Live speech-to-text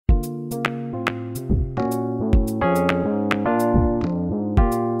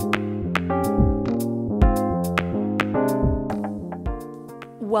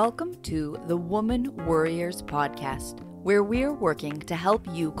Welcome to the Woman Worriers podcast, where we're working to help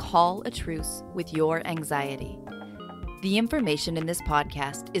you call a truce with your anxiety. The information in this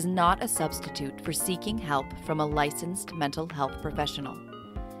podcast is not a substitute for seeking help from a licensed mental health professional.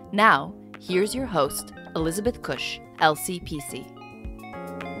 Now, here's your host, Elizabeth Cush, LCPC.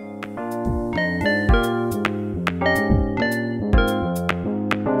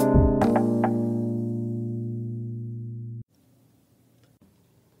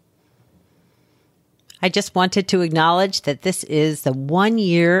 I just wanted to acknowledge that this is the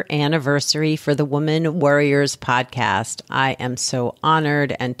 1-year anniversary for the Woman Worriers podcast. I am so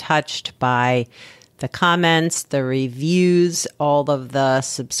honored and touched by the comments, the reviews, all of the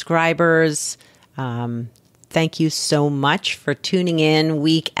subscribers. Thank you so much for tuning in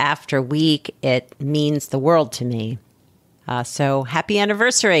week after week. It means the world to me. So happy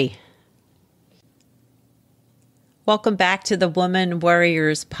anniversary. Welcome back to the Woman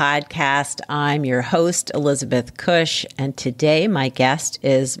Worriers podcast. I'm your host, Elizabeth Cush, and today my guest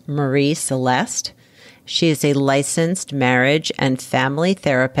is Marie Celeste. She is a licensed marriage and family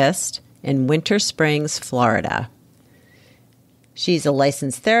therapist in Winter Springs, Florida. She's a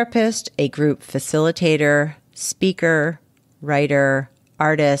licensed therapist, a group facilitator, speaker, writer,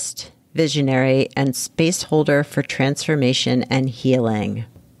 artist, visionary, and space holder for transformation and healing.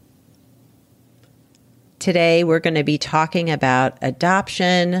 Today, we're going to be talking about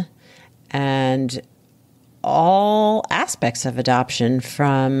adoption and all aspects of adoption,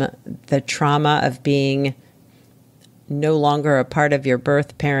 from the trauma of being no longer a part of your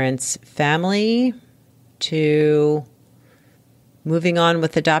birth parents' family to moving on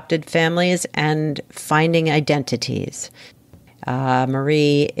with adopted families and finding identities.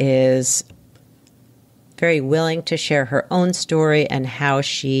 Marie is very willing to share her own story and how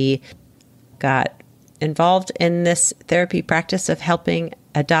she got involved in this therapy practice of helping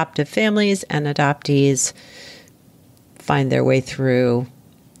adoptive families and adoptees find their way through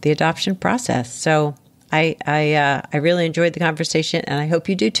the adoption process. So I really enjoyed the conversation, and I hope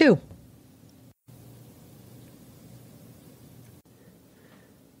you do too.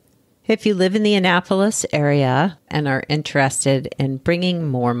 If you live in the Annapolis area and are interested in bringing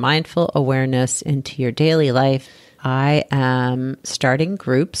more mindful awareness into your daily life, I am starting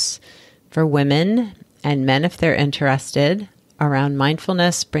groups for women and men, if they're interested, around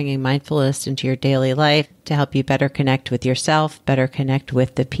mindfulness, bringing mindfulness into your daily life to help you better connect with yourself, better connect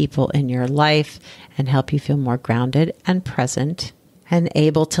with the people in your life, and help you feel more grounded and present and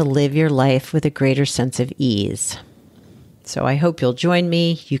able to live your life with a greater sense of ease. So I hope you'll join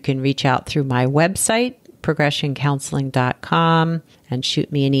me. You can reach out through my website, progressioncounseling.com, and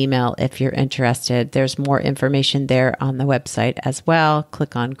shoot me an email if you're interested. There's more information there on the website as well.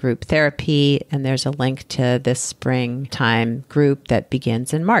 Click on group therapy, and there's a link to this springtime group that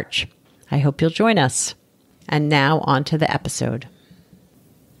begins in March. I hope you'll join us. And now on to the episode.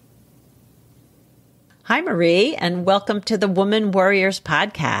 Hi, Marie, and welcome to the Woman Worriers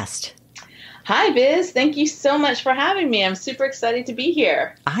podcast. Hi, Biz. Thank you so much for having me. I'm super excited to be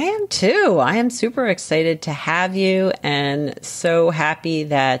here. I am too. I am super excited to have you, and so happy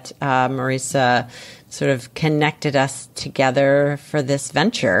that Marisa sort of connected us together for this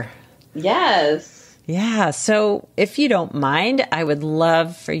venture. Yes. Yeah. So if you don't mind, I would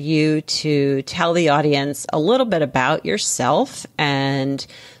love for you to tell the audience a little bit about yourself and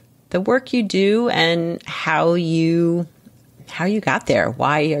the work you do and how you got there.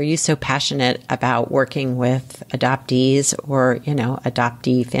 Why are you so passionate about working with adoptees or,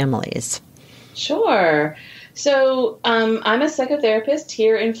 adoptee families? Sure. So I'm a psychotherapist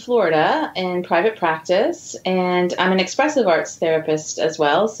here in Florida in private practice, and I'm an expressive arts therapist as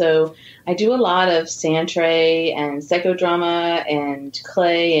well. So I do a lot of sand tray and psychodrama and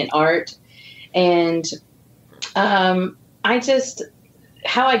clay and art. And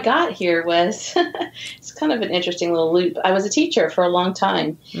how I got here was, it's kind of an interesting little loop. I was a teacher for a long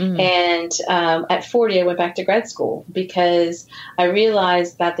time. Mm-hmm. And at 40, I went back to grad school because I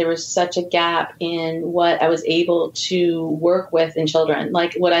realized that there was such a gap in what I was able to work with in children.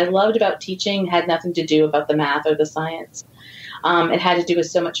 Like, what I loved about teaching had nothing to do about the math or the science. It had to do with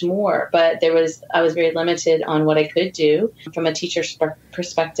so much more, but I was very limited on what I could do from a teacher's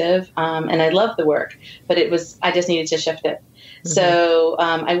perspective. And I loved the work, but I just needed to shift it. Mm-hmm. So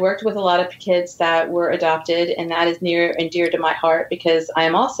I worked with a lot of kids that were adopted, and that is near and dear to my heart because I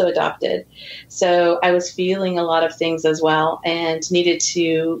am also adopted. So I was feeling a lot of things as well and needed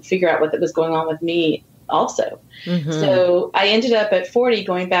to figure out what was going on with me also. Mm-hmm. So I ended up at 40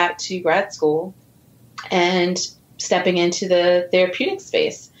 going back to grad school and stepping into the therapeutic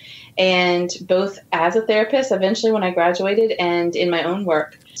space. and both as a therapist, eventually when I graduated, and in my own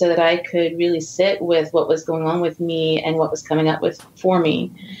work, so that I could really sit with what was going on with me and what was coming up with for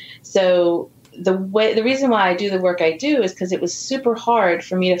me. So the reason why I do the work I do is because it was super hard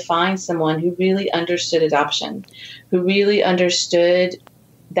for me to find someone who really understood adoption, who really understood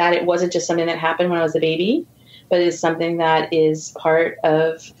that it wasn't just something that happened when I was a baby, but it's something that is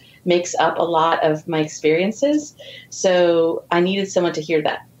makes up a lot of my experiences. So I needed someone to hear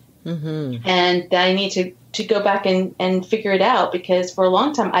that. Mm-hmm. And I need to go back and figure it out, because for a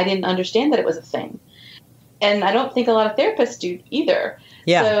long time I didn't understand that it was a thing. And I don't think a lot of therapists do either.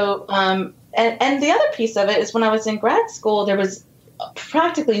 Yeah. So, and the other piece of it is when I was in grad school, there was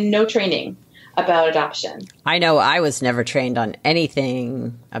practically no training about adoption. I know I was never trained on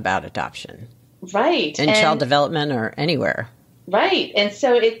anything about adoption. Right. In child development or anywhere. Right. And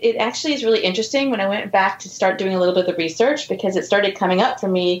so it actually is really interesting when I went back to start doing a little bit of the research, because it started coming up for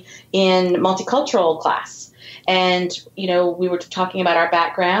me in multicultural class. And, we were talking about our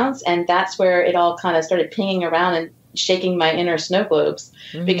backgrounds, and that's where it all kind of started pinging around and shaking my inner snow globes,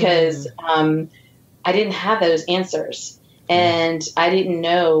 because I didn't have those answers. And I didn't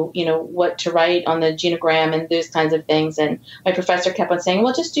know, what to write on the genogram and those kinds of things. And my professor kept on saying,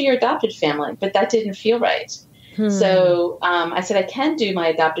 well, just do your adopted family. But that didn't feel right. So I said, I can do my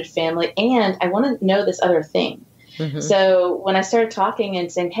adopted family, and I want to know this other thing. So when I started talking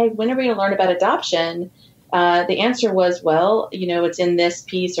and saying, hey, when are we going to learn about adoption? The answer was, well, it's in this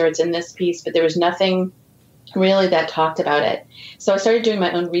piece or it's in this piece, but there was nothing really that talked about it. So I started doing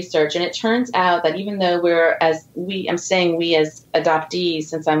my own research, and it turns out that even though I'm saying we as adoptees,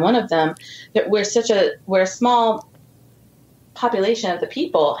 since I'm one of them, that we're a small population of the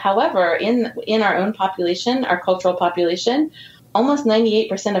people. However, in our own population, our cultural population, almost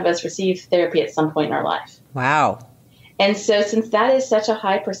 98% of us receive therapy at some point in our life. Wow. And so since that is such a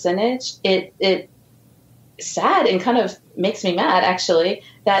high percentage, it sad and kind of makes me mad, actually,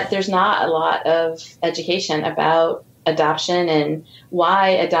 that there's not a lot of education about adoption and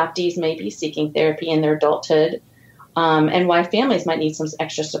why adoptees may be seeking therapy in their adulthood, and why families might need some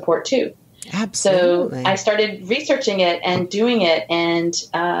extra support too. Absolutely. So I started researching it and doing it, and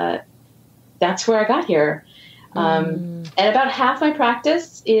that's where I got here. And about half my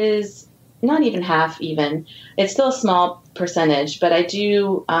practice is not even half even. It's still a small percentage, but I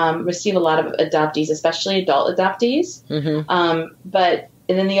do receive a lot of adoptees, especially adult adoptees.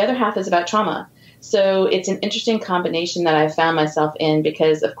 And then the other half is about trauma. So it's an interesting combination that I've found myself in,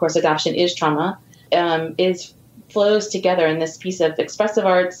 because, of course, adoption is trauma. Flows together in this piece of expressive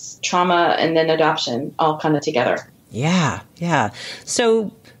arts, trauma, and then adoption all kind of together. Yeah.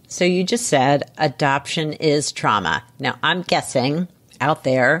 So you just said adoption is trauma. Now, I'm guessing out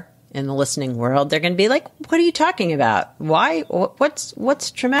there in the listening world, they're going to be like, what are you talking about? Why?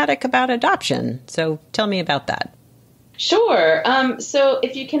 What's traumatic about adoption? So tell me about that. Sure. So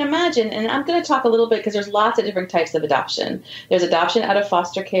if you can imagine, and I'm going to talk a little bit because there's lots of different types of adoption. There's adoption out of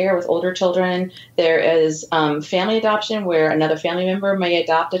foster care with older children. There is family adoption where another family member may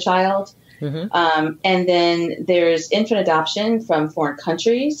adopt a child. And then there's infant adoption from foreign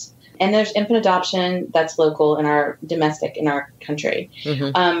countries. And there's infant adoption that's local in our country.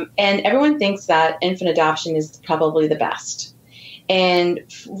 And everyone thinks that infant adoption is probably the best. And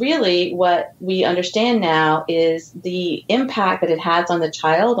really what we understand now is the impact that it has on the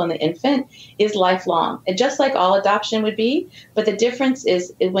child, on the infant, is lifelong. And just like all adoption would be, but the difference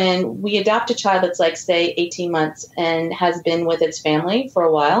is when we adopt a child that's like, say, 18 months and has been with its family for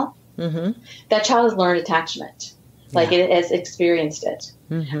a while, that child has learned attachment. Like it has experienced it.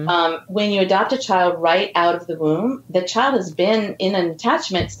 When you adopt a child right out of the womb, the child has been in an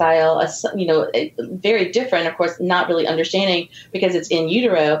attachment style, very different, of course, not really understanding because it's in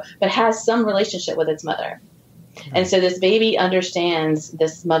utero, but has some relationship with its mother. And so this baby understands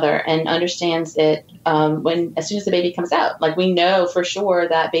this mother and understands it as soon as the baby comes out. Like we know for sure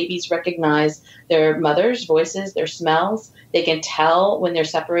that babies recognize their mother's voices, their smells. They can tell when they're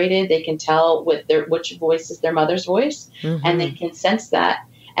separated. They can tell which voice is their mother's voice, and they can sense that.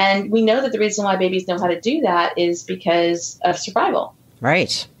 And we know that the reason why babies know how to do that is because of survival.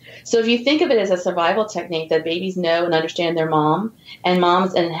 Right. So if you think of it as a survival technique that babies know and understand their mom, and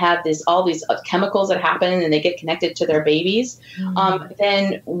moms and have all these chemicals that happen and they get connected to their babies,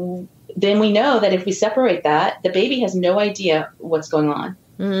 then we know that if we separate that, the baby has no idea what's going on.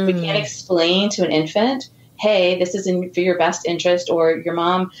 We can't explain to an infant, hey, this is for your best interest, or your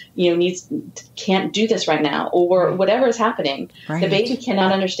mom, can't do this right now, or whatever is happening. Right. The baby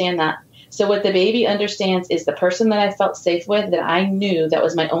cannot understand that. So what the baby understands is the person that I felt safe with, that I knew that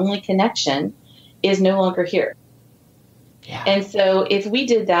was my only connection, is no longer here. Yeah. And so if we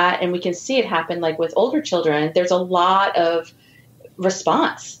did that, and we can see it happen like with older children, there's a lot of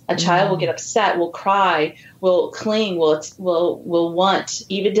response. A child will get upset, will cry, will cling, will want,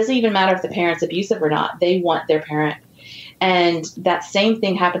 even, it doesn't even matter if the parent's abusive or not, they want their parent. And that same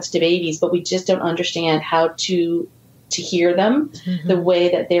thing happens to babies, but we just don't understand how to hear them the way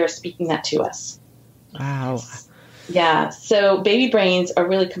that they're speaking that to us. Wow. Yeah. So baby brains are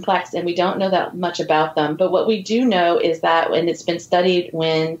really complex, and we don't know that much about them. But what we do know is that, and it's been studied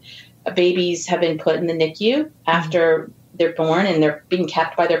when babies have been put in the NICU after they're born and they're being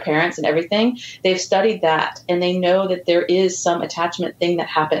kept by their parents and everything, they've studied that, and they know that there is some attachment thing that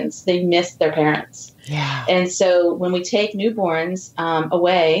happens. They miss their parents. Yeah. And so when we take newborns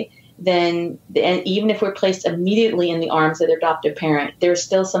away, then, and even if we're placed immediately in the arms of their adoptive parent, there's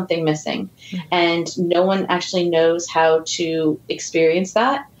still something missing. And no one actually knows how to experience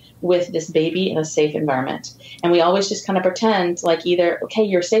that with this baby in a safe environment. And we always just kind of pretend like either, okay,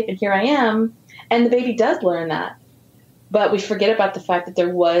 you're safe and here I am. And the baby does learn that. But we forget about the fact that there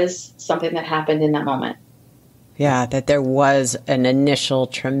was something that happened in that moment. Yeah, that there was an initial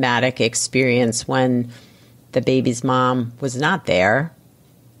traumatic experience when the baby's mom was not there.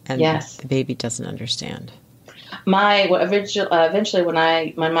 And the baby doesn't understand. Eventually,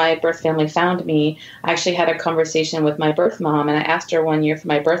 when my birth family found me, I actually had a conversation with my birth mom, and I asked her one year for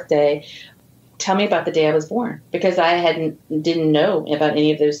my birthday, tell me about the day I was born, because I didn't know about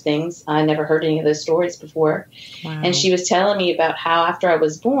any of those things. I never heard any of those stories before. Wow. And she was telling me about how after I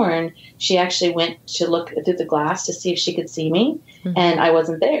was born, she actually went to look through the glass to see if she could see me, and I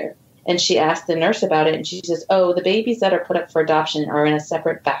wasn't there. And she asked the nurse about it, and she says, oh, the babies that are put up for adoption are in a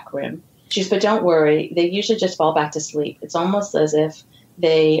separate back room. She says, but don't worry, they usually just fall back to sleep. It's almost as if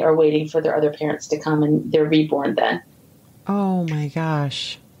they are waiting for their other parents to come, and they're reborn then. Oh, my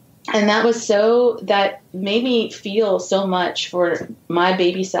gosh. And that made me feel so much for my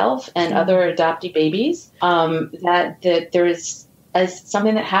baby self and other adoptee babies, that there is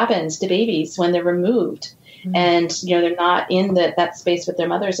something that happens to babies when they're removed. And, they're not in that space with their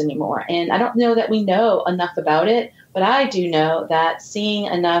mothers anymore. And I don't know that we know enough about it, but I do know that seeing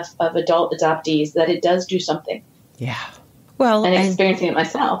enough of adult adoptees, that it does do something. Yeah. Well, and experiencing it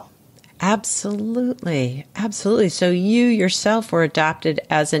myself. Absolutely. Absolutely. So you yourself were adopted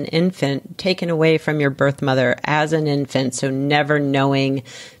as an infant, taken away from your birth mother as an infant. So never knowing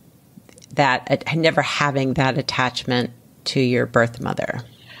that, never having that attachment to your birth mother.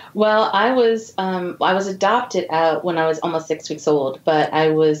 Well, I was adopted out when I was almost 6 weeks old, but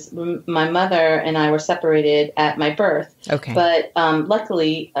my mother and I were separated at my birth. Okay. But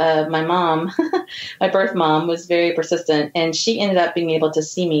luckily, my mom, my birth mom, was very persistent, and she ended up being able to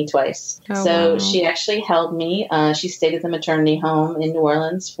see me twice. Oh, so wow. She actually held me. She stayed at the maternity home in New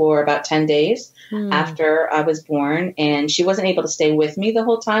Orleans for about 10 days after I was born, and she wasn't able to stay with me the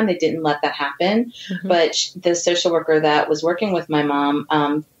whole time. They didn't let that happen. But the social worker that was working with my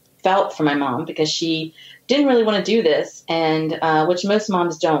mom felt for my mom, because she didn't really want to do this, and which most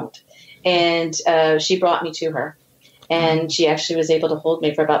moms don't. And she brought me to her, and she actually was able to hold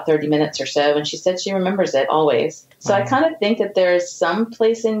me for about 30 minutes or so. And she said she remembers it always. So I kind of think that there's some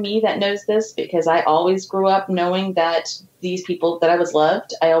place in me that knows this, because I always grew up knowing that these people, that I was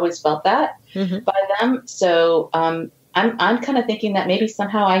loved. I always felt that by them. So I'm kind of thinking that maybe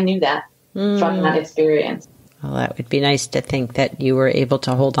somehow I knew that from that experience. Well, that would be nice to think that you were able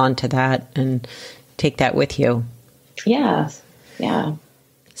to hold on to that and take that with you. Yeah. Yeah.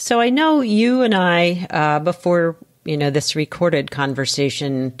 So I know you and I, before, this recorded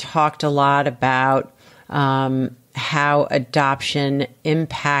conversation, talked a lot about how adoption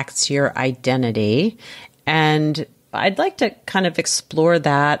impacts your identity. And I'd like to kind of explore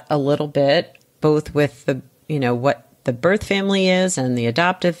that a little bit, both with the, what the birth family is and the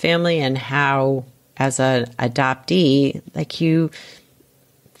adoptive family, and how, as an adoptee, like, you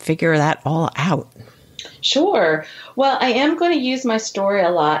figure that all out. Sure. Well, I am going to use my story a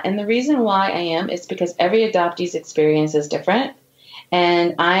lot. And the reason why I am is because every adoptee's experience is different.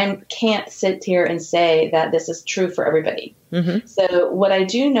 And I can't sit here and say that this is true for everybody. So what I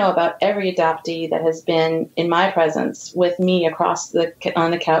do know about every adoptee that has been in my presence with me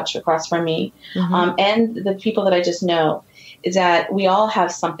on the couch across from me, and the people that I just know, is that we all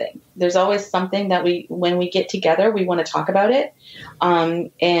have something. There's always something that when we get together, we want to talk about it.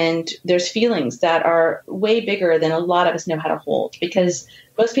 And there's feelings that are way bigger than a lot of us know how to hold, because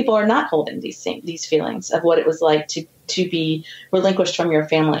most people are not holding these feelings of what it was like to be relinquished from your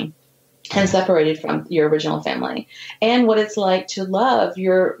family and separated from your original family, and what it's like to love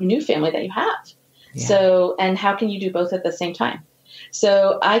your new family that you have. Yeah. So, and how can you do both at the same time?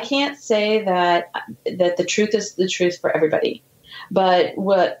 So I can't say that the truth is the truth for everybody. But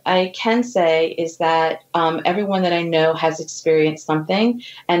what I can say is that everyone that I know has experienced something.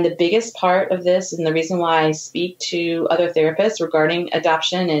 And the biggest part of this, and the reason why I speak to other therapists regarding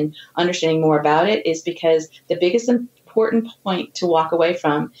adoption and understanding more about it, is because the biggest important point to walk away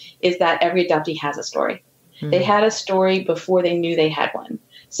from is that every adoptee has a story. They had a story before they knew they had one.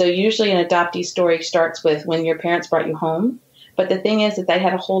 So usually an adoptee story starts with when your parents brought you home. But the thing is that they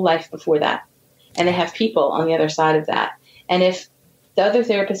had a whole life before that. And they have people on the other side of that. And if the other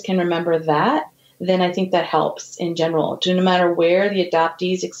therapist can remember that, then I think that helps in general. To no matter where the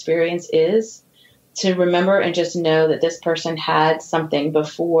adoptee's experience is, to remember and just know that this person had something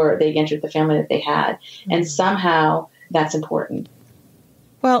before they entered the family that they had. And somehow that's important.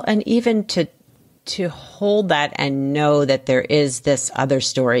 Well, and even to hold that and know that there is this other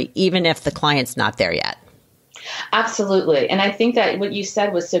story, even if the client's not there yet. Absolutely. And I think that what you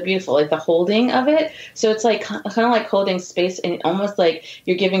said was so beautiful, like the holding of it. So it's like kind of like holding space, and almost like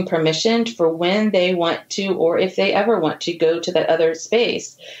you're giving permission for when they want to, or if they ever want to go to that other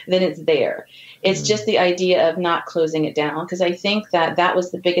space, then it's there. It's just the idea of not closing it down, because I think that that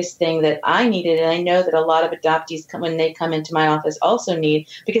was the biggest thing that I needed. And I know that a lot of adoptees, when they come into my office, also need,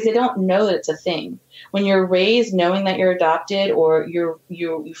 because they don't know that it's a thing. When you're raised knowing that you're adopted, or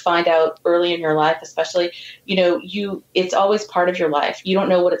you find out early in your life, especially, it's always part of your life. You don't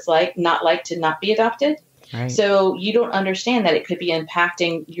know what it's like to not be adopted. Right. So you don't understand that it could be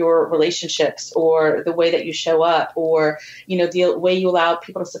impacting your relationships, or the way that you show up, or, the way you allow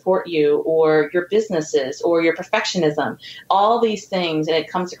people to support you, or your businesses, or your perfectionism, all these things. And it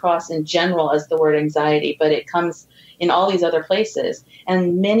comes across in general as the word anxiety, but it comes in all these other places.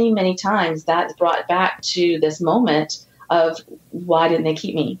 And many, many times that's brought back to this moment of, why didn't they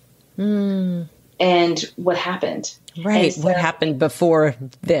keep me? And what happened? Right. So, what happened before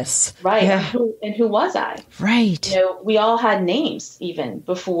this? Right. Yeah. And who was I? Right. We all had names even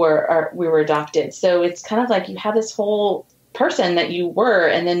before we were adopted. So it's kind of like you have this whole person that you were,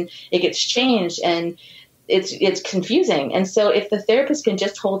 and then it gets changed, and it's confusing. And so if the therapist can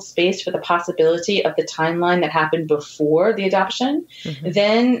just hold space for the possibility of the timeline that happened before the adoption,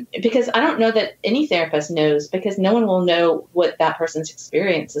 then, because I don't know that any therapist knows, because no one will know what that person's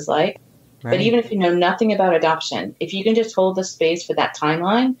experience is like. Right. But even if you know nothing about adoption, if you can just hold the space for that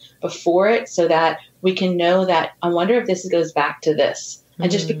timeline before it, so that we can know that, I wonder if this goes back to this, and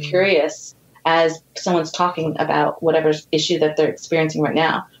just be curious as someone's talking about whatever issue that they're experiencing right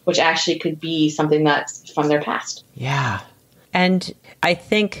now, which actually could be something that's from their past. Yeah. And I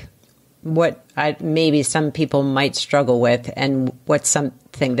think what maybe some people might struggle with, and what's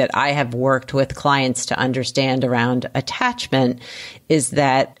something that I have worked with clients to understand around attachment, is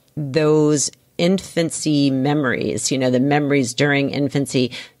that those infancy memories, the memories during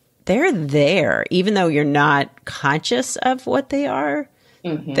infancy, they're there, even though you're not conscious of what they are,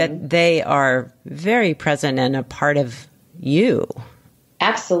 that they are very present and a part of you.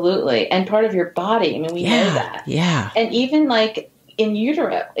 Absolutely. And part of your body. I mean, we know that. Yeah. And even like in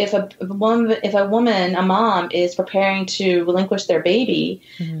utero, if a mom is preparing to relinquish their baby,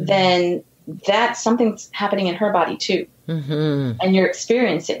 then that's something's happening in her body too. And you're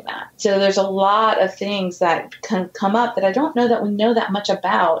experiencing that. So there's a lot of things that can come up that I don't know that we know that much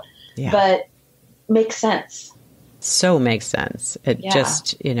about, but makes sense. So makes sense. It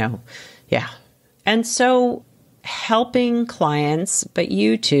just, And so helping clients, but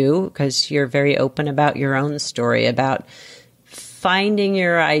you too, because you're very open about your own story, about finding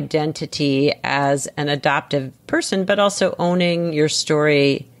your identity as an adoptive person, but also owning your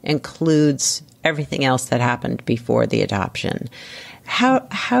story includes everything else that happened before the adoption.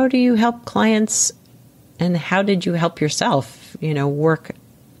 How do you help clients, and how did you help yourself, work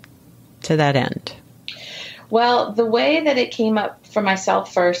to that end? Well, the way that it came up for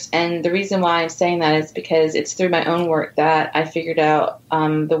myself first, and the reason why I'm saying that is because it's through my own work that I figured out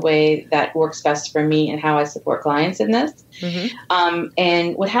the way that works best for me and how I support clients in this.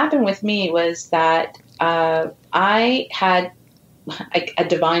 And what happened with me was that I had a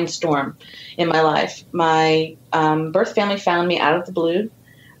divine storm in my life. My birth family found me out of the blue.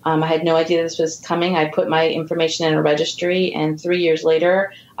 I had no idea this was coming. I put my information in a registry, and 3 years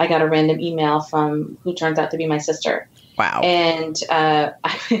later, I got a random email from who turns out to be my sister. Wow. And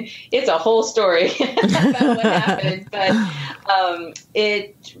it's a whole story about what happened, but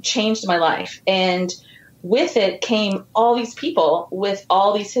it changed my life. And with it came all these people with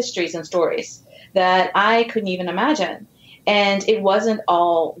all these histories and stories that I couldn't even imagine. And it wasn't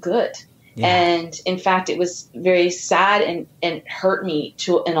all good. Yeah. And in fact, it was very sad and hurt me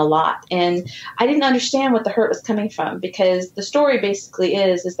in a lot. And I didn't understand what the hurt was coming from, because the story basically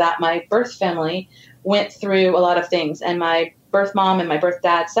is that my birth family went through a lot of things, and my birth mom and my birth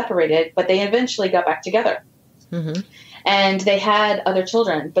dad separated, but they eventually got back together. Mm-hmm. And they had other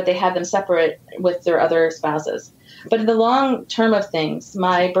children, but they had them separate with their other spouses. But in the long term of things,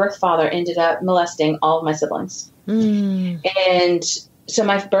 my birth father ended up molesting all of my siblings. Mm. And so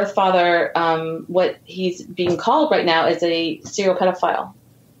my birth father, what he's being called right now is a serial pedophile.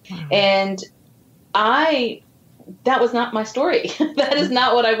 Wow. And that was not my story. That is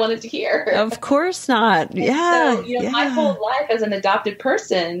not what I wanted to hear. Of course not. Yeah. So, my whole life as an adopted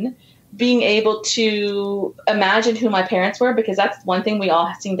person, being able to imagine who my parents were, because that's one thing we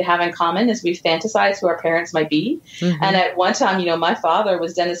all seem to have in common, is we fantasize who our parents might be. Mm-hmm. And at one time, my father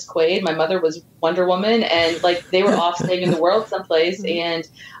was Dennis Quaid, my mother was Wonder Woman, and like they were off saving the world someplace, and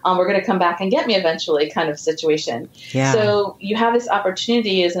we're going to come back and get me eventually kind of situation. Yeah. So you have this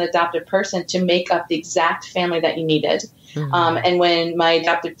opportunity as an adopted person to make up the exact family that you needed. Mm-hmm. And when my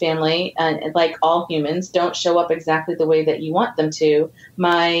adopted family, and like all humans, don't show up exactly the way that you want them to,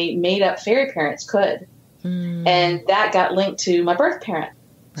 my made-up fairy parents could. Mm. And that got linked to my birth parent.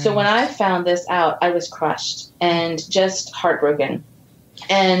 Right. So when I found this out, I was crushed and just heartbroken.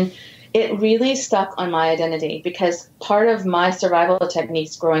 And it really stuck on my identity, because part of my survival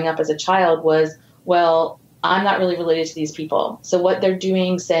techniques growing up as a child was, well, I'm not really related to these people. So what they're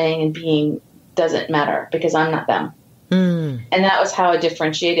doing, saying, and being doesn't matter, because I'm not them. Mm. And that was how I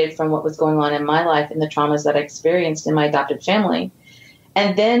differentiated from what was going on in my life and the traumas that I experienced in my adopted family.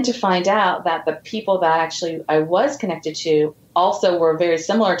 And then to find out that the people that actually I was connected to also were very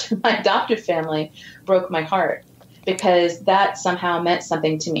similar to my adopted family broke my heart, because that somehow meant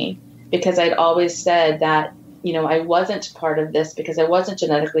something to me, because I'd always said that, I wasn't part of this because I wasn't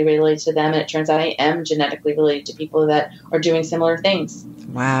genetically related to them. And it turns out I am genetically related to people that are doing similar things.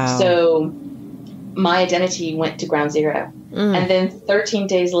 Wow. So my identity went to ground zero. Mm. And then 13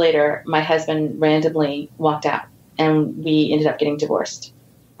 days later, my husband randomly walked out, and we ended up getting divorced.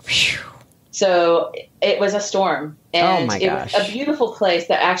 Whew. So it was a storm. And it was a beautiful place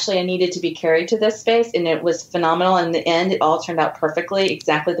that actually I needed to be carried to this space. And it was phenomenal. In the end, it all turned out perfectly,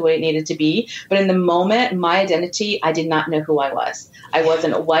 exactly the way it needed to be. But in the moment, my identity, I did not know who I was. I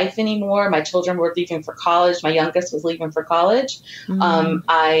wasn't a wife anymore. My children were leaving for college. My youngest was leaving for college. Mm-hmm.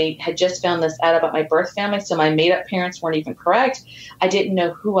 I had just found this out about my birth family. So my made-up parents weren't even correct. I didn't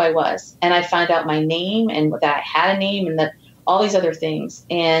know who I was. And I found out my name, and that I had a name, and that all these other things.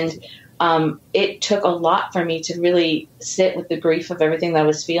 And it took a lot for me to really sit with the grief of everything that I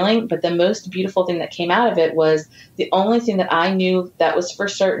was feeling. But the most beautiful thing that came out of it was the only thing that I knew that was for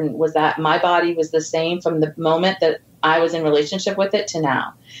certain was that my body was the same from the moment that I was in relationship with it to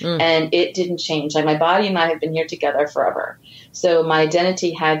now. Mm. And it didn't change. Like, my body and I have been here together forever. So my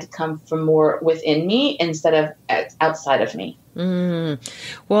identity had to come from more within me instead of outside of me. Mm.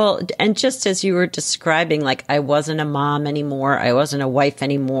 Well, and just as you were describing, like, I wasn't a mom anymore, I wasn't a wife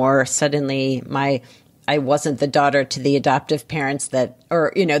anymore. Suddenly I wasn't the daughter to the adoptive parents the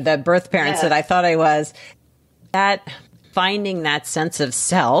birth parents that I thought I was. That finding that sense of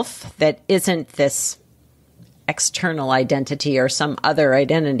self that isn't this external identity or some other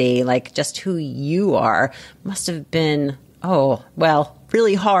identity, like just who you are, must have been,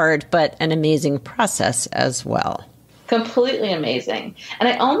 really hard, but an amazing process as well. Completely amazing. And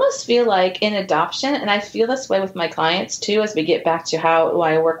I almost feel like in adoption, and I feel this way with my clients too, as we get back to how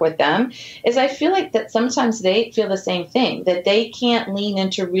I work with them, is I feel like that sometimes they feel the same thing, that they can't lean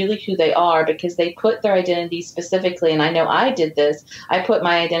into really who they are because they put their identity specifically, and I know I did this, I put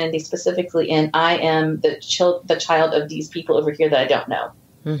my identity specifically in, I am the child of these people over here that I don't know.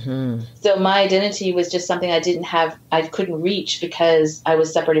 Mm-hmm. So my identity was just something I couldn't reach because I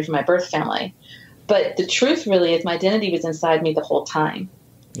was separated from my birth family. But the truth really is my identity was inside me the whole time.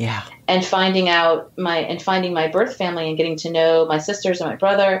 Yeah. And finding my birth family and getting to know my sisters and my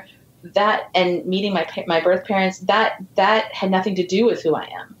brother, that, and meeting my birth parents, that had nothing to do with who I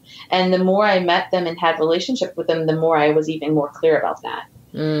am. And the more I met them and had relationship with them, the more I was even more clear about that.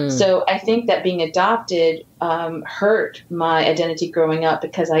 Mm. So I think that being adopted hurt my identity growing up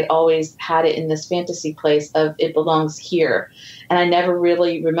because I always had it in this fantasy place of it belongs here. And I never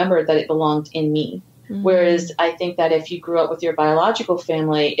really remembered that it belonged in me. Mm. Whereas I think that if you grew up with your biological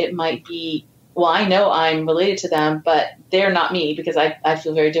family, it might be, well, I know I'm related to them, but they're not me because I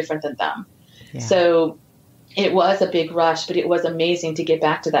feel very different than them. Yeah. So It was a big rush, but it was amazing to get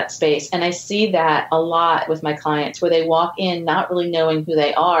back to that space. And I see that a lot with my clients, where they walk in not really knowing who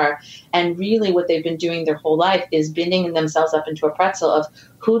they are. And really what they've been doing their whole life is bending themselves up into a pretzel of,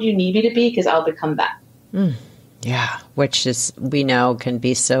 who do you need me to be? Because I'll become that. Yeah, which is, we know, can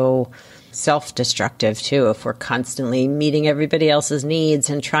be so self-destructive too, if we're constantly meeting everybody else's needs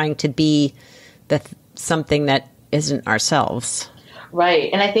and trying to be something that isn't ourselves. Right.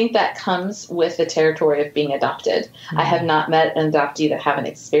 And I think that comes with the territory of being adopted. I have not met an adoptee that haven't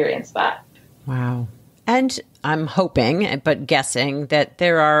experienced that. Wow. And I'm hoping, but guessing, that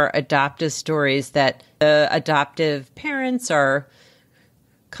there are adoptive stories that the adoptive parents are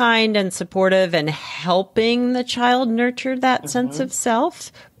kind and supportive and helping the child nurture that sense of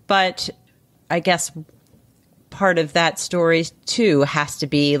self. But I guess part of that story too has to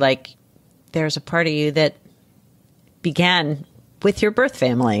be like, there's a part of you that began with your birth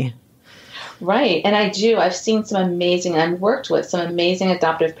family. Right. And I do. I've seen some amazing, I've worked with some amazing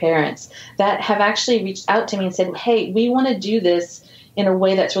adoptive parents that have actually reached out to me and said, hey, we want to do this in a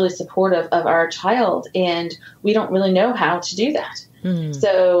way that's really supportive of our child, and we don't really know how to do that.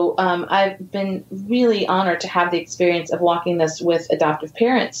 So I've been really honored to have the experience of walking this with adoptive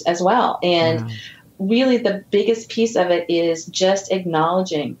parents as well. And really the biggest piece of it is just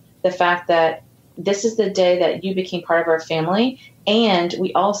acknowledging the fact that this is the day that you became part of our family. And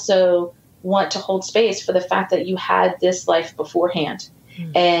we also want to hold space for the fact that you had this life beforehand.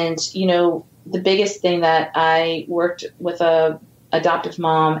 And, you know, the biggest thing that I worked with a adoptive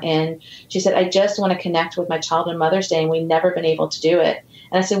mom, and she said, I just want to connect with my child on Mother's Day, and we've never been able to do it.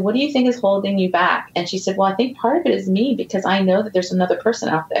 And I said, what do you think is holding you back? And she said, well, I think part of it is me, because I know that there's another person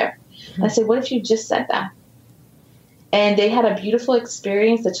out there. And I said, what if you just said that? And they had a beautiful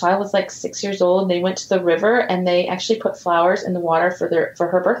experience. The child was like 6 years old. They went to the river, and they actually put flowers in the water for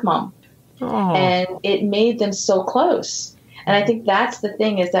her birth mom. And it made them so close. And I think that's the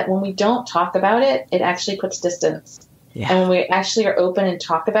thing, is that when we don't talk about it, it actually puts distance. And when we actually are open and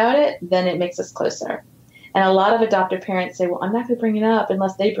talk about it, then it makes us closer. And a lot of adoptive parents say, well, I'm not going to bring it up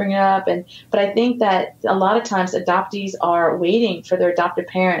unless they bring it up. But I think that a lot of times adoptees are waiting for their adoptive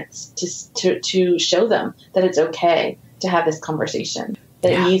parents to show them that it's okay to have this conversation,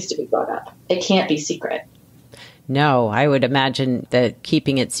 that it needs to be brought up. It can't be secret. No, I would imagine that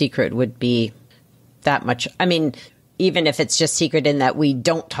keeping it secret would be that much. I mean, even if it's just secret in that we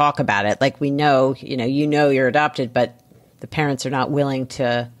don't talk about it, like we know, you know you're adopted, but the parents are not willing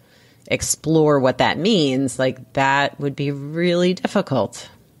to explore what that means, like that would be really difficult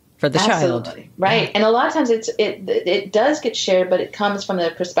for the child. Right. And a lot of times it does get shared, but it comes from the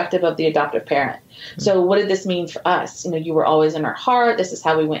perspective of the adoptive parent. So what did this mean for us? You know, you were always in our heart. This is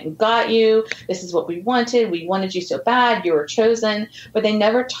how we went and got you. This is what we wanted. We wanted you so bad. You were chosen. But they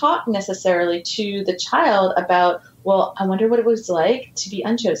never talk necessarily to the child about, well, I wonder what it was like to be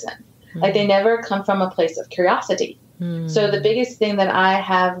unchosen. Like they never come from a place of curiosity. So the biggest thing that I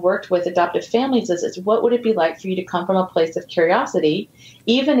have worked with adoptive families is what would it be like for you to come from a place of curiosity,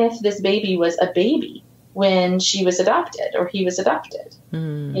 even if this baby was a baby when she was adopted or he was adopted.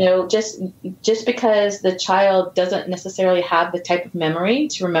 You know, just because the child doesn't necessarily have the type of memory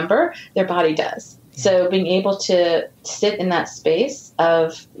to remember, their body does. So being able to sit in that space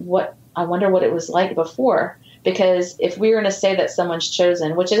of I wonder what it was like before. Because if we were going to say that someone's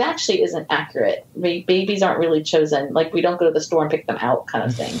chosen, which it actually isn't accurate, babies aren't really chosen. Like we don't go to the store and pick them out kind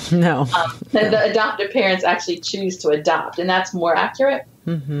of thing. No. The adoptive parents actually choose to adopt, and that's more accurate.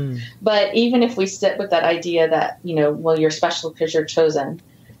 But even if we sit with that idea that, you know, well, you're special because you're chosen,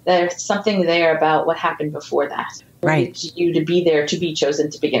 there's something there about what happened before that. Right. You to be there to be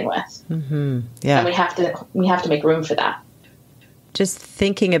chosen to begin with. Yeah. And we have to make room for that. Just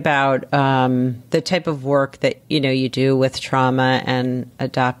thinking about the type of work that, you do with trauma and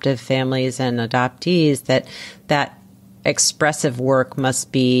adoptive families and adoptees, that expressive work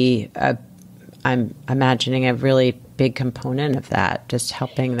must be, I'm imagining, a really big component of that, just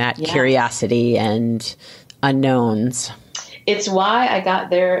helping that curiosity and unknowns. It's why I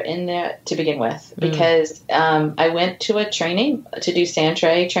got there to begin with, because I went to a training to do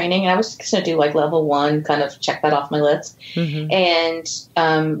Santray training, and I was going to do like level 1, kind of check that off my list. And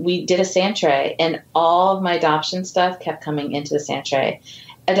we did a Santray, and all of my adoption stuff kept coming into the Santray.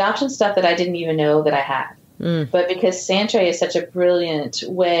 Adoption stuff that I didn't even know that I had. But because Santray is such a brilliant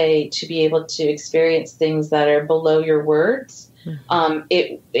way to be able to experience things that are below your words,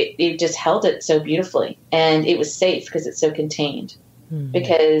 it just held it so beautifully, and it was safe because it's so contained.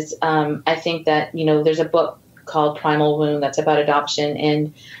 Because I think that, there's a book called Primal Wound that's about adoption,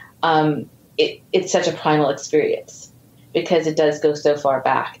 and it's such a primal experience. because it does go so far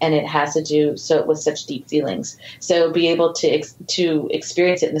back, and it has to do so with such deep feelings. So be able to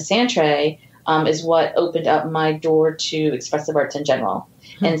experience it in the sand tray is what opened up my door to expressive arts in general.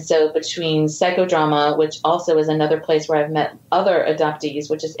 And so between psychodrama, which also is another place where I've met other adoptees,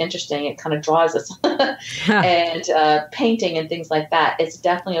 which is interesting, it kind of draws us, and painting and things like that, it's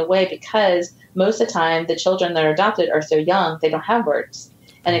definitely a way, because most of the time the children that are adopted are so young, they don't have words.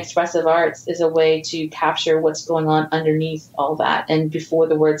 And expressive arts is a way to capture what's going on underneath all that and before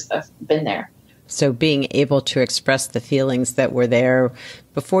the words have been there. So being able to express the feelings that were there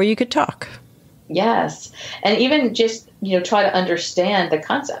before you could talk. Yes. And even just, try to understand the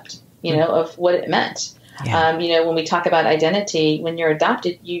concept, of what it meant. Yeah. When we talk about identity, when you're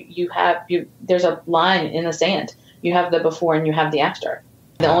adopted, there's a line in the sand. You have the before and you have the after.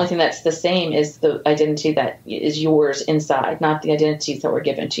 The only thing that's the same is the identity that is yours inside, not the identities that were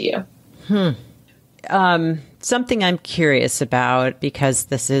given to you. Something I'm curious about, because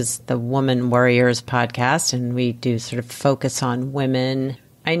this is the Woman Worriers podcast, and we do sort of focus on women.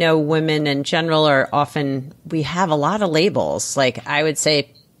 I know women in general we have a lot of labels. Like, I would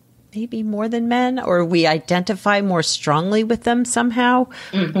say maybe more than men, or we identify more strongly with them somehow.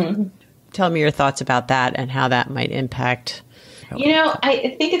 Mm-hmm. Tell me your thoughts about that and how that might impact.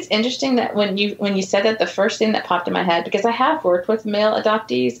 I think it's interesting that when you said that, the first thing that popped in my head, because I have worked with male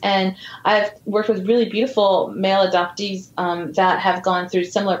adoptees, and I've worked with really beautiful male adoptees that have gone through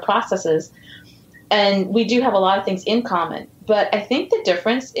similar processes. And we do have a lot of things in common. But I think the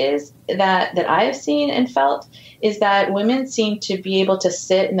difference is that I have seen and felt is that women seem to be able to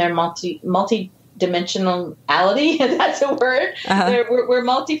sit in their multi-dimensionality, if that's a word. Uh-huh. We're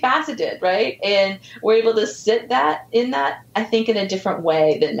multifaceted, right? And we're able to sit in that, I think, in a different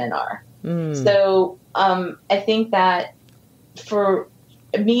way than men are. So I think that for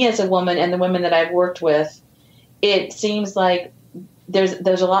me as a woman and the women that I've worked with, it seems like there's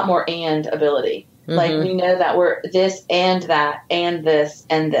a lot more and ability. Mm-hmm. Like, we know that we're this and that and this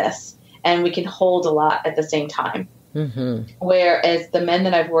and this, and we can hold a lot at the same time. Mm-hmm. Whereas the men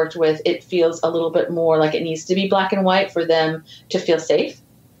that I've worked with, it feels a little bit more like it needs to be black and white for them to feel safe.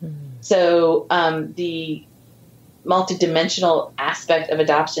 Mm-hmm. So the multidimensional aspect of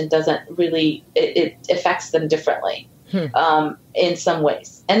adoption doesn't really, it affects them differently in some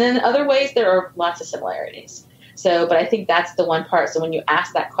ways. And then in other ways, there are lots of similarities. So, but I think that's the one part. So when you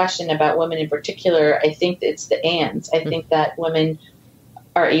ask that question about women in particular, I think it's the ands. I think that women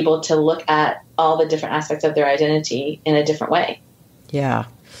are able to look at all the different aspects of their identity in a different way. Yeah.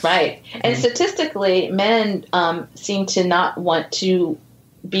 Right. And statistically, men seem to not want to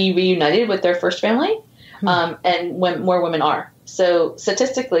be reunited with their first family, and more women are. So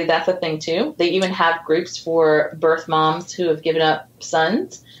statistically, that's a thing too. They even have groups for birth moms who have given up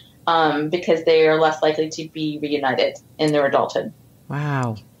sons, because they are less likely to be reunited in their adulthood.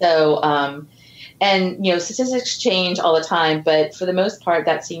 Wow. So, and, statistics change all the time, but for the most part,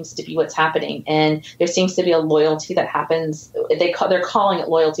 that seems to be what's happening. And there seems to be a loyalty that happens. They're calling it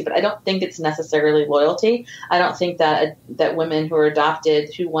loyalty, but I don't think it's necessarily loyalty. I don't think that women who are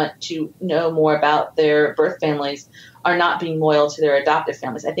adopted, who want to know more about their birth families, are not being loyal to their adoptive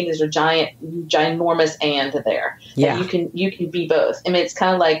families. I think there's a ginormous and there. Yeah. You can be both. I mean, it's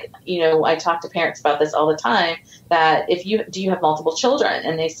kind of like, I talk to parents about this all the time, that do you have multiple children?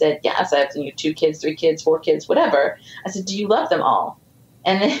 And they said, yes, I have 2 kids, 3 kids, 4 kids, whatever. I said, do you love them all?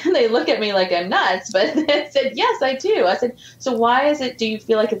 And then they look at me like I'm nuts, but they said, yes, I do. I said, so why do you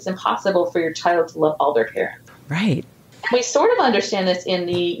feel like it's impossible for your child to love all their parents? Right. We sort of understand this in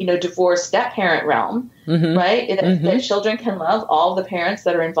the, divorced step-parent realm, right? That children can love all the parents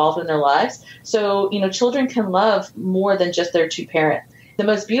that are involved in their lives. So, children can love more than just their 2 parents. The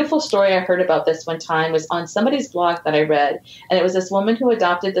most beautiful story I heard about this one time was on somebody's blog that I read. And it was this woman who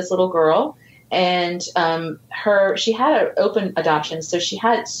adopted this little girl. And she had an open adoption, so she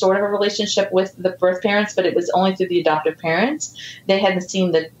had sort of a relationship with the birth parents, but it was only through the adoptive parents. They hadn't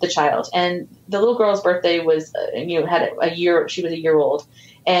seen the child, and the little girl's birthday was, had a year. She was a year old,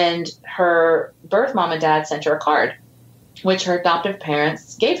 and her birth mom and dad sent her a card, which her adoptive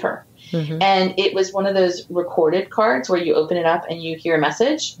parents gave her, and it was one of those recorded cards where you open it up and you hear a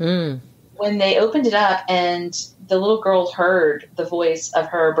message. When they opened it up and the little girl heard the voice of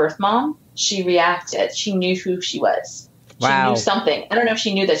her birth mom, she reacted. She knew who she was. Wow. She knew something. I don't know if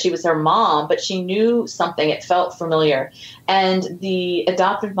she knew that she was her mom, but she knew something. It felt familiar. And the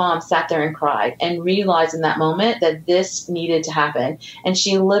adoptive mom sat there and cried and realized in that moment that this needed to happen. And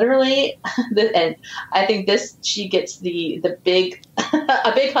she literally, and I think she gets the big,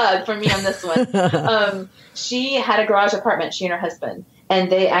 a big hug from me on this one. She had a garage apartment, she and her husband.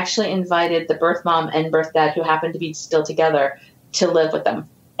 And they actually invited the birth mom and birth dad, who happened to be still together, to live with them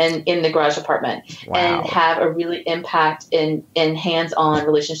and in the garage apartment. Wow. And have a really impact in hands-on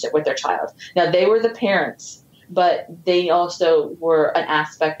relationship with their child. Now, they were the parents, but they also were an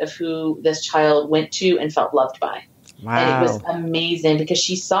aspect of who this child went to and felt loved by. Wow. And it was amazing because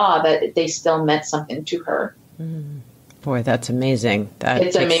she saw that they still meant something to her. Boy, that's amazing.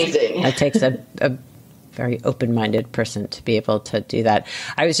 It's amazing. That takes a very open-minded person to be able to do that.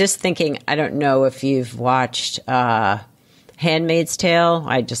 I was just thinking, I don't know if you've watched Handmaid's Tale.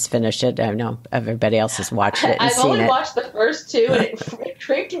 I just finished it. I know everybody else has watched it and I've seen only it. watched the first two, and it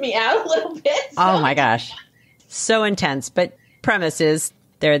creeped me out a little bit. So. Oh my gosh. So intense. But premise is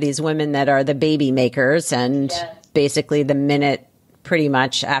there are these women that are the baby makers, and basically the minute pretty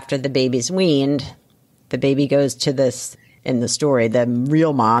much after the baby's weaned, the baby goes to this, in the story, the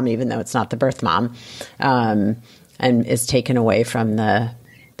real mom, even though it's not the birth mom, and is taken away from the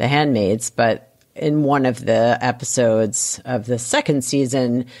handmaids. But in one of the episodes of the second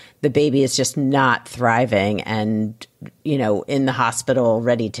season, the baby is just not thriving and, you know, in the hospital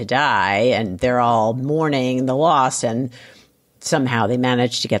ready to die, and they're all mourning the loss, and somehow they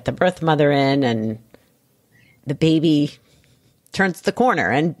manage to get the birth mother in, and the baby turns the corner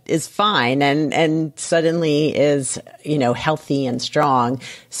and is fine and suddenly is, you know, healthy and strong.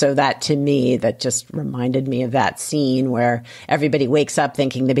 So that, to me, that just reminded me of that scene where everybody wakes up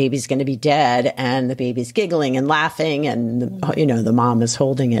thinking the baby's going to be dead, and the baby's giggling and laughing, and, you know, the mom is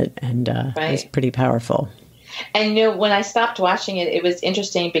holding it, and it was pretty powerful. And, you know, when I stopped watching it, it was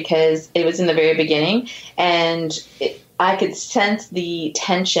interesting because it was in the very beginning, and I could sense the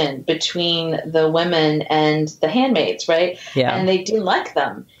tension between the women and the handmaids, right? Yeah. And they didn't like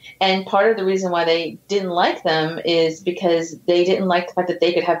them. And part of the reason why they didn't like them is because they didn't like the fact that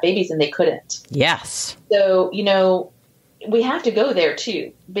they could have babies and they couldn't. Yes. So, you know, we have to go there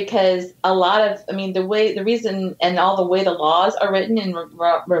too, because a lot of, I mean, the reason and all the way the laws are written in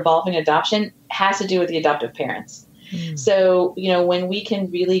revolving adoption has to do with the adoptive parents. So, you know, when we can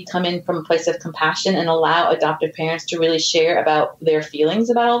really come in from a place of compassion and allow adoptive parents to really share about their feelings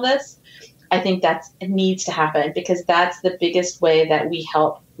about all this, I think it needs to happen, because that's the biggest way that we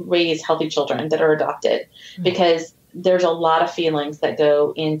help raise healthy children that are adopted, because there's a lot of feelings that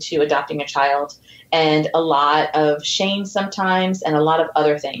go into adopting a child, and a lot of shame sometimes, and a lot of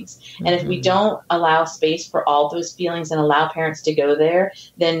other things. And if we don't allow space for all those feelings and allow parents to go there,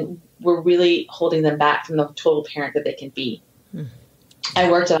 then we're really holding them back from the total parent that they can be.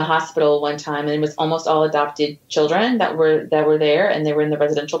 I worked at a hospital one time, and it was almost all adopted children that were there, and they were in the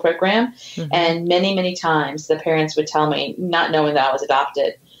residential program. And many, many times the parents would tell me, not knowing that I was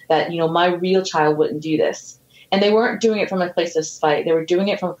adopted, that, you know, my real child wouldn't do this. And they weren't doing it from a place of spite. They were doing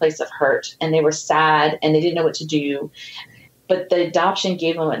it from a place of hurt, and they were sad, and they didn't know what to do. But the adoption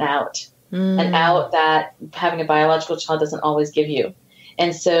gave them an out that having a biological child doesn't always give you.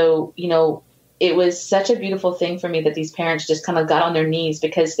 And so, you know, it was such a beautiful thing for me that these parents just kind of got on their knees,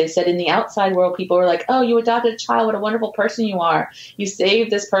 because they said in the outside world, people were like, oh, you adopted a child. What a wonderful person you are. You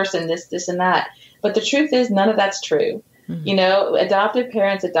saved this person, this, and that. But the truth is, none of that's true. You know, adoptive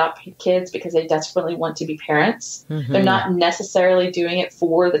parents adopt kids because they desperately want to be parents. They're not necessarily doing it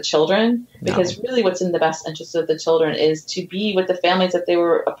for the children, because really what's in the best interest of the children is to be with the families that they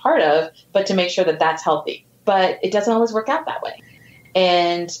were a part of, but to make sure that that's healthy. But it doesn't always work out that way.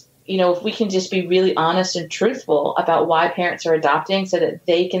 And, you know, if we can just be really honest and truthful about why parents are adopting, so that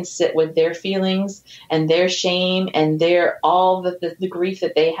they can sit with their feelings and their shame and all the grief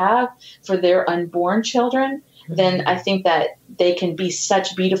that they have for their unborn children, then I think that they can be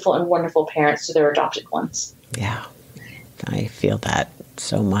such beautiful and wonderful parents to their adopted ones. Yeah, I feel that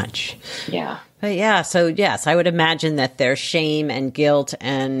so much. Yeah. But yeah, so yes, I would imagine that there's shame and guilt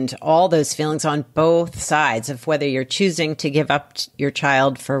and all those feelings on both sides of whether you're choosing to give up your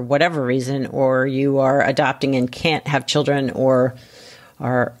child for whatever reason, or you are adopting and can't have children, or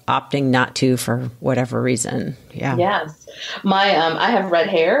are opting not to for whatever reason. Yeah. Yes. I have red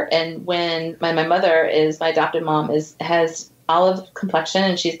hair, and when my mother is, my adopted mom has olive complexion,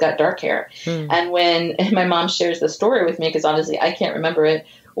 and she's got dark hair. And when my mom shares the story with me, because obviously I can't remember it,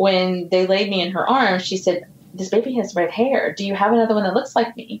 when they laid me in her arms, she said, this baby has red hair. Do you have another one that looks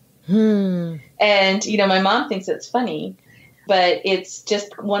like me? And, you know, my mom thinks it's funny, but it's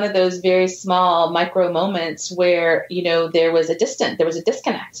just one of those very small micro moments where, you know, there was a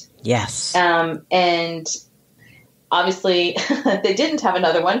disconnect. Yes. And obviously they didn't have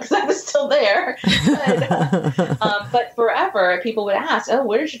another one because I was still there. But forever people would ask, oh,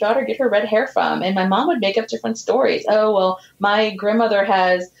 where did your daughter get her red hair from? And my mom would make up different stories. Oh, well, my grandmother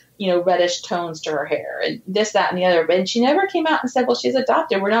has, reddish tones to her hair and this, that, and the other. And she never came out and said, well, she's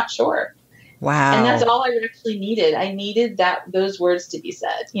adopted. We're not sure. Wow. And that's all I actually needed. I needed those words to be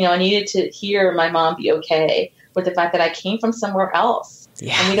said. I needed to hear my mom be okay with the fact that I came from somewhere else.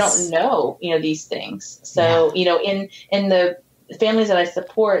 Yes. And we don't know, these things. So, in the families that I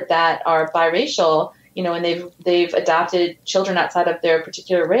support that are biracial, and they've adopted children outside of their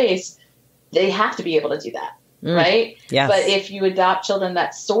particular race, they have to be able to do that. Right. Yes. But if you adopt children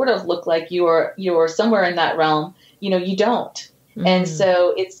that sort of look like you're somewhere in that realm, you don't. And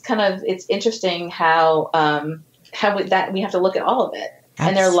so it's interesting how that we have to look at all of it.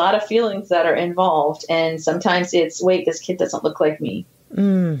 And there are a lot of feelings that are involved. And sometimes it's, wait, this kid doesn't look like me.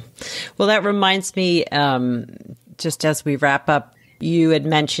 Well, that reminds me, just as we wrap up, you had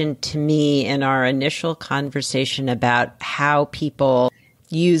mentioned to me in our initial conversation about how people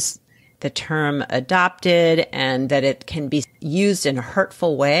use the term adopted and that it can be used in a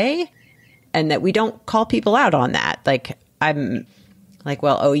hurtful way and that we don't call people out on that. Like, I'm like,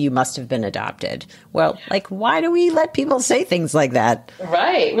 well, oh, you must have been adopted. Well, like, why do we let people say things like that?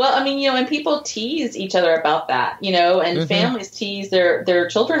 Right. Well, I mean, and people tease each other about that, and families tease their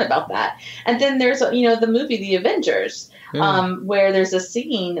children about that. And then there's, the movie, The Avengers, where there's a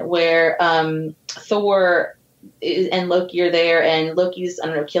scene where Thor and Loki are there, and Loki's, I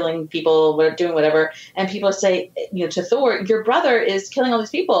don't know, killing people, doing whatever. And people say, to Thor, your brother is killing all these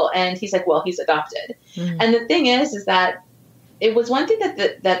people. And he's like, well, he's adopted. And the thing is that it was one thing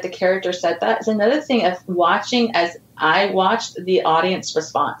that the character said that. It's another thing of watching as I watched the audience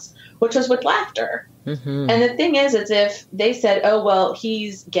response, which was with laughter. And the thing is if they said, oh, well,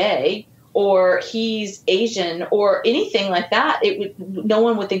 he's gay or he's Asian or anything like that, no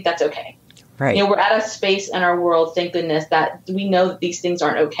one would think that's okay. Right. We're at a space in our world, thank goodness, that we know that these things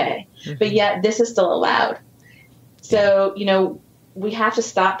aren't okay. But yet this is still allowed. So, we have to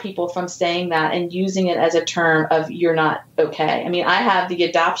stop people from saying that and using it as a term of you're not okay. I mean, I have the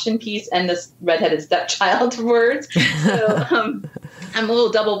adoption piece and this redheaded stepchild words. So I'm a little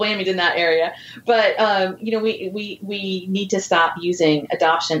double whammied in that area. But, we need to stop using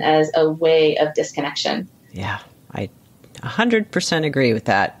adoption as a way of disconnection. Yeah, I 100% agree with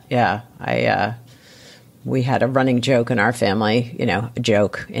that. Yeah, we had a running joke in our family, a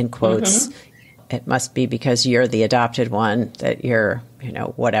joke in quotes. It must be because you're the adopted one that you're,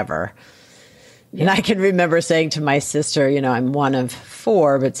 whatever. Yeah. And I can remember saying to my sister, I'm one of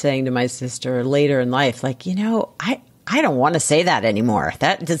 4, but saying to my sister later in life, like, I don't want to say that anymore.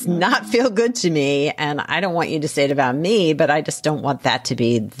 That does not feel good to me. And I don't want you to say it about me, but I just don't want that to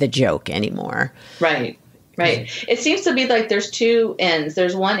be the joke anymore. Right. Right. It seems to be like there's two ends.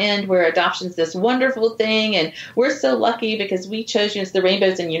 There's one end where adoption is this wonderful thing, and we're so lucky because we chose it's the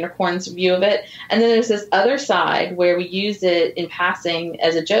rainbows and unicorns view of it. And then there's this other side where we use it in passing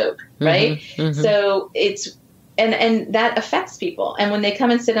as a joke, right? So it's and that affects people. And when they come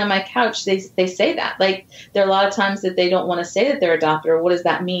and sit on my couch, they say that. Like, there are a lot of times that they don't want to say that they're adopted, or what does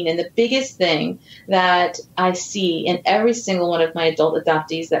that mean? And the biggest thing that I see in every single one of my adult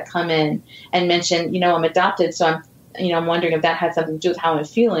adoptees that come in and mention, I'm adopted, so I'm wondering if that has something to do with how I'm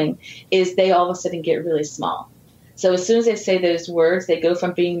feeling, is they all of a sudden get really small. So as soon as they say those words, they go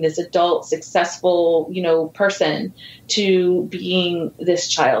from being this adult, successful, person to being this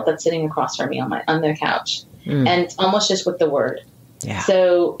child that's sitting across from me on their couch. And it's almost just with the word. Yeah.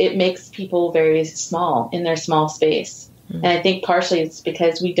 So it makes people very small in their small space. And I think partially it's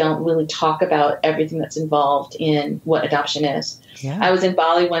because we don't really talk about everything that's involved in what adoption is. Yeah. I was in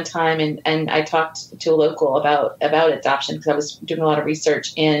Bali one time and I talked to a local about adoption because I was doing a lot of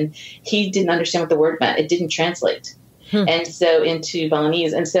research, and he didn't understand what the word meant. It didn't translate. And so into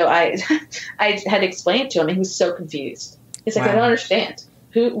Balinese. And so I had explained it to him, and he was so confused. He's like, I don't understand.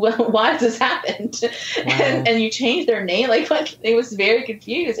 Why has this happened? Wow. And you change their name. Like, it was very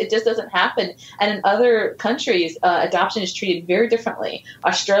confused. It just doesn't happen. And in other countries, adoption is treated very differently.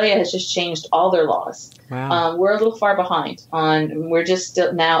 Australia has just changed all their laws. Wow. We're a little far behind we're just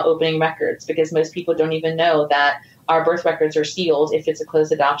still now opening records because most people don't even know that our birth records are sealed if it's a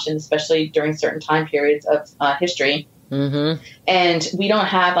closed adoption, especially during certain time periods of history. And we don't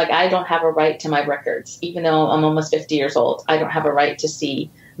have, I don't have a right to my records, even though I'm almost 50 years old. I don't have a right to see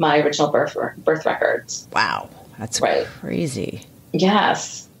my original birth records. Wow. That's crazy.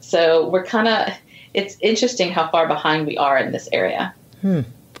 Yes. So we're it's interesting how far behind we are in this area.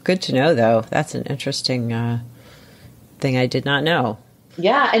 Good to know, though. That's an interesting thing I did not know.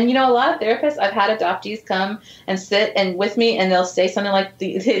 Yeah. And, a lot of therapists, I've had adoptees come and sit and with me, and they'll say something like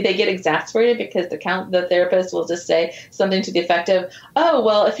they get exasperated because the therapist will just say something to the effect of, oh,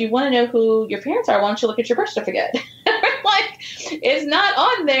 well, if you want to know who your parents are, why don't you look at your birth certificate? Like, it's not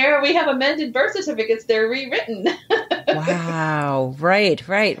on there. We have amended birth certificates. They're rewritten. Wow. Right.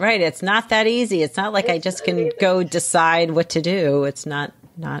 It's not that easy. It's not like I just can go decide what to do. It's not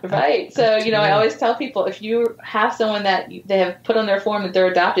right. So, I always tell people, if you have someone that they have put on their form that they're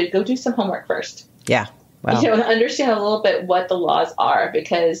adopted, go do some homework first. Yeah. Wow. Understand a little bit what the laws are,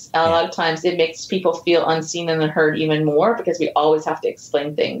 because a lot of times it makes people feel unseen and unheard even more, because we always have to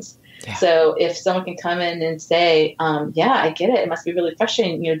explain things. Yeah. So if someone can come in and say, yeah, I get it. It must be really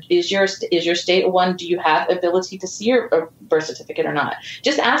frustrating. Is your state one? Do you have ability to see your birth certificate or not?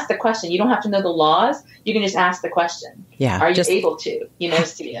 Just ask the question. You don't have to know the laws. You can just ask the question. Yeah. Are you able to,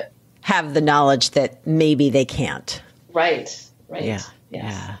 see it? Have the knowledge that maybe they can't. Right. Yeah. Yes.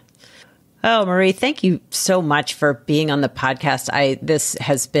 Yeah. Oh, Marie, thank you so much for being on the podcast. This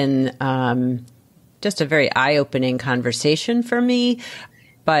has been just a very eye-opening conversation for me,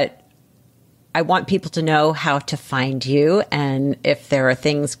 but I want people to know how to find you, and if there are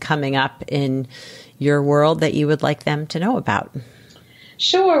things coming up in your world that you would like them to know about.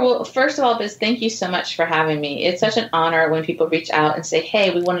 Sure. Well, first of all, Biz, thank you so much for having me. It's such an honor when people reach out and say,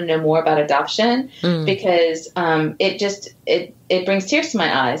 hey, we want to know more about adoption, because it brings tears to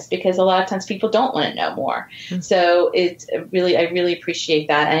my eyes, because a lot of times people don't want to know more. So I really appreciate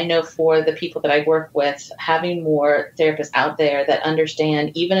that. And I know for the people that I work with, having more therapists out there that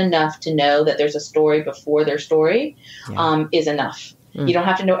understand even enough to know that there's a story before their story is enough. You don't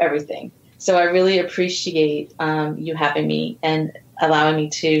have to know everything. So I really appreciate you having me and allowing me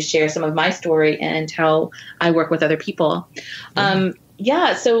to share some of my story and how I work with other people.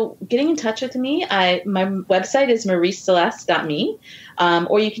 So getting in touch with me, my website is marieceleste.me,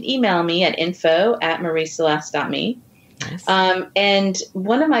 or you can email me at info@marieceleste.me. Nice. And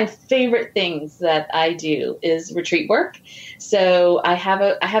one of my favorite things that I do is retreat work. So I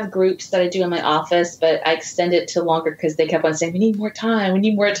have groups that I do in my office, but I extend it to longer because they kept on saying, we need more time.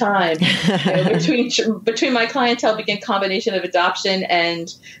 Between my clientele, being a combination of adoption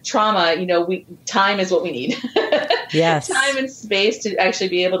and trauma, time is what we need. Yes. Time and space to actually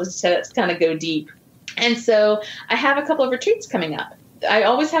be able to kind of go deep. And so I have a couple of retreats coming up. I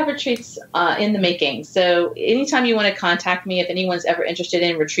always have retreats in the making. So anytime you want to contact me, if anyone's ever interested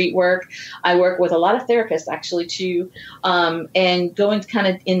in retreat work, I work with a lot of therapists actually too, and going kind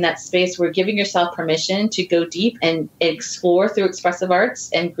of in that space where giving yourself permission to go deep and explore through expressive arts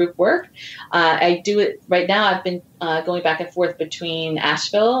and group work. I do it right now. I've been going back and forth between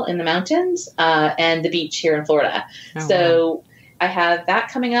Asheville in the mountains and the beach here in Florida. Wow. I have that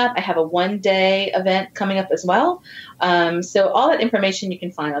coming up. I have a one-day event coming up as well. So all that information you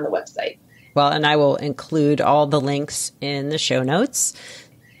can find on the website. Well, and I will include all the links in the show notes.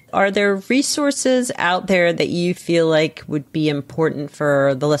 Are there resources out there that you feel like would be important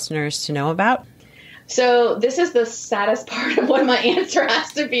for the listeners to know about? So this is the saddest part of what my answer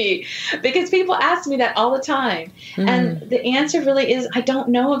has to be, because people ask me that all the time. And the answer really is, I don't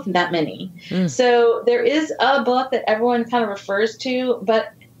know of that many. So there is a book that everyone kind of refers to,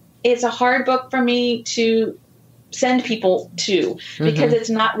 but it's a hard book for me to send people to, because it's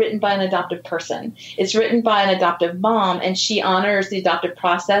not written by an adoptive person. It's written by an adoptive mom, and she honors the adoptive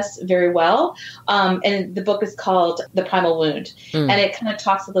process very well. And the book is called The Primal Wound, and it kind of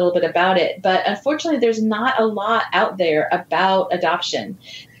talks a little bit about it. But unfortunately, there's not a lot out there about adoption.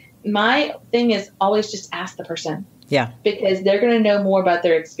 My thing is always just ask the person. Yeah. Because they're going to know more about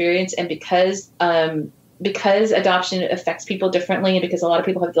their experience, and because adoption affects people differently, and because a lot of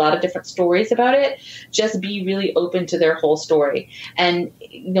people have a lot of different stories about it, just be really open to their whole story and,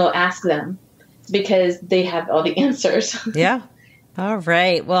 ask them, because they have all the answers. Yeah. All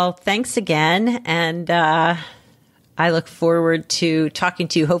right. Well, thanks again. And I look forward to talking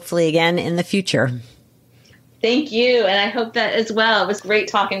to you hopefully again in the future. Thank you. And I hope that as well. It was great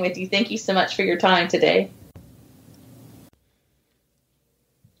talking with you. Thank you so much for your time today.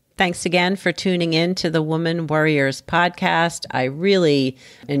 Thanks again for tuning in to the Woman Worriers podcast. I really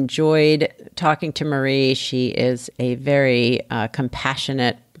enjoyed talking to Marie. She is a very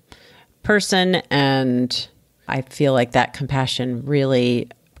compassionate person, and I feel like that compassion really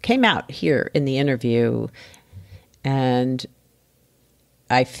came out here in the interview. And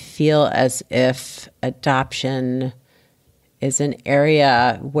I feel as if adoption is an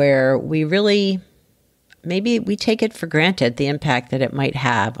area where we really... maybe we take it for granted, the impact that it might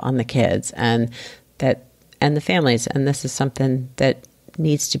have on the kids and the families. And this is something that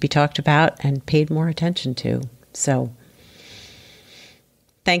needs to be talked about and paid more attention to. So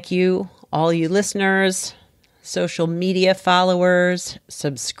Thank you, all you listeners, social media followers,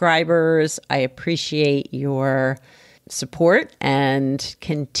 subscribers. I appreciate your support and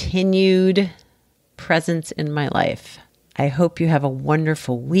continued presence in my life. I hope you have a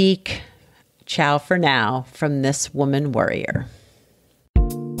wonderful week. Ciao for now from this Woman Worrier.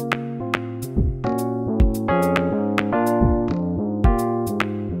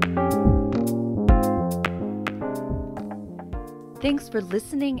 Thanks for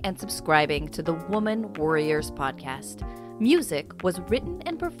listening and subscribing to the Woman Worriers podcast. Music was written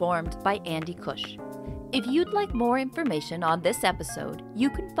and performed by Andy Cush. If you'd like more information on this episode,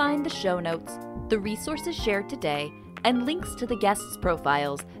 you can find the show notes, the resources shared today, and links to the guests'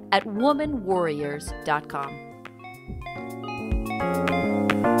 profiles at womanworriers.com.